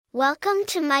Welcome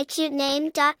to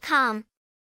mycutename.com.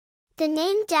 The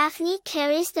name Daphne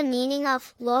carries the meaning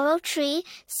of laurel tree,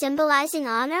 symbolizing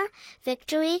honor,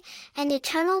 victory, and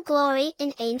eternal glory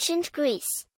in ancient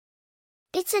Greece.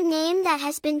 It's a name that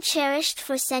has been cherished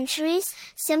for centuries,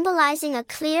 symbolizing a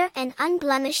clear and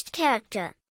unblemished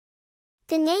character.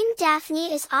 The name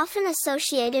Daphne is often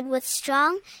associated with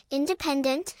strong,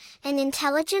 independent, and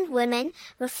intelligent women,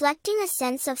 reflecting a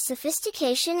sense of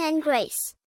sophistication and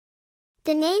grace.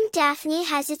 The name Daphne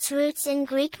has its roots in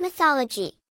Greek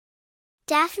mythology.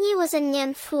 Daphne was a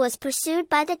nymph who was pursued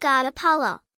by the god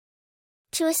Apollo.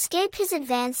 To escape his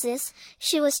advances,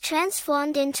 she was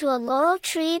transformed into a laurel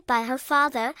tree by her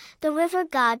father, the river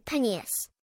god Peneus.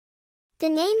 The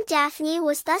name Daphne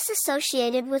was thus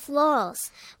associated with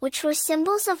laurels, which were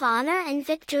symbols of honor and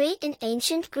victory in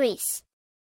ancient Greece.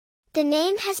 The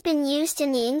name has been used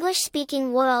in the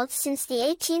English-speaking world since the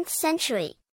 18th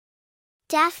century.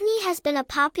 Daphne has been a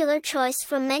popular choice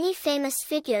for many famous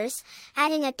figures,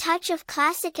 adding a touch of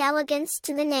classic elegance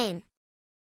to the name.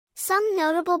 Some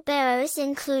notable bearers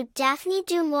include Daphne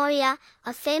du Maurier,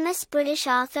 a famous British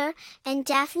author, and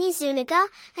Daphne Zuniga,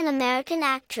 an American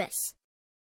actress.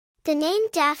 The name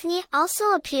Daphne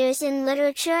also appears in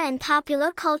literature and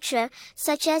popular culture,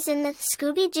 such as in the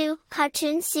Scooby-Doo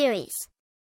cartoon series.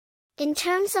 In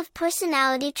terms of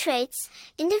personality traits,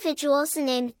 individuals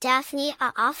named Daphne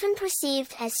are often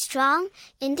perceived as strong,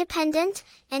 independent,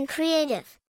 and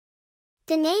creative.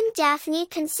 The name Daphne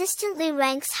consistently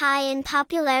ranks high in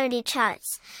popularity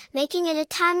charts, making it a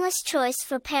timeless choice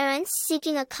for parents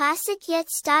seeking a classic yet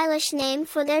stylish name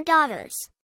for their daughters.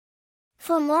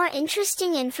 For more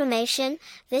interesting information,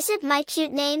 visit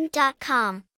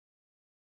mycutename.com.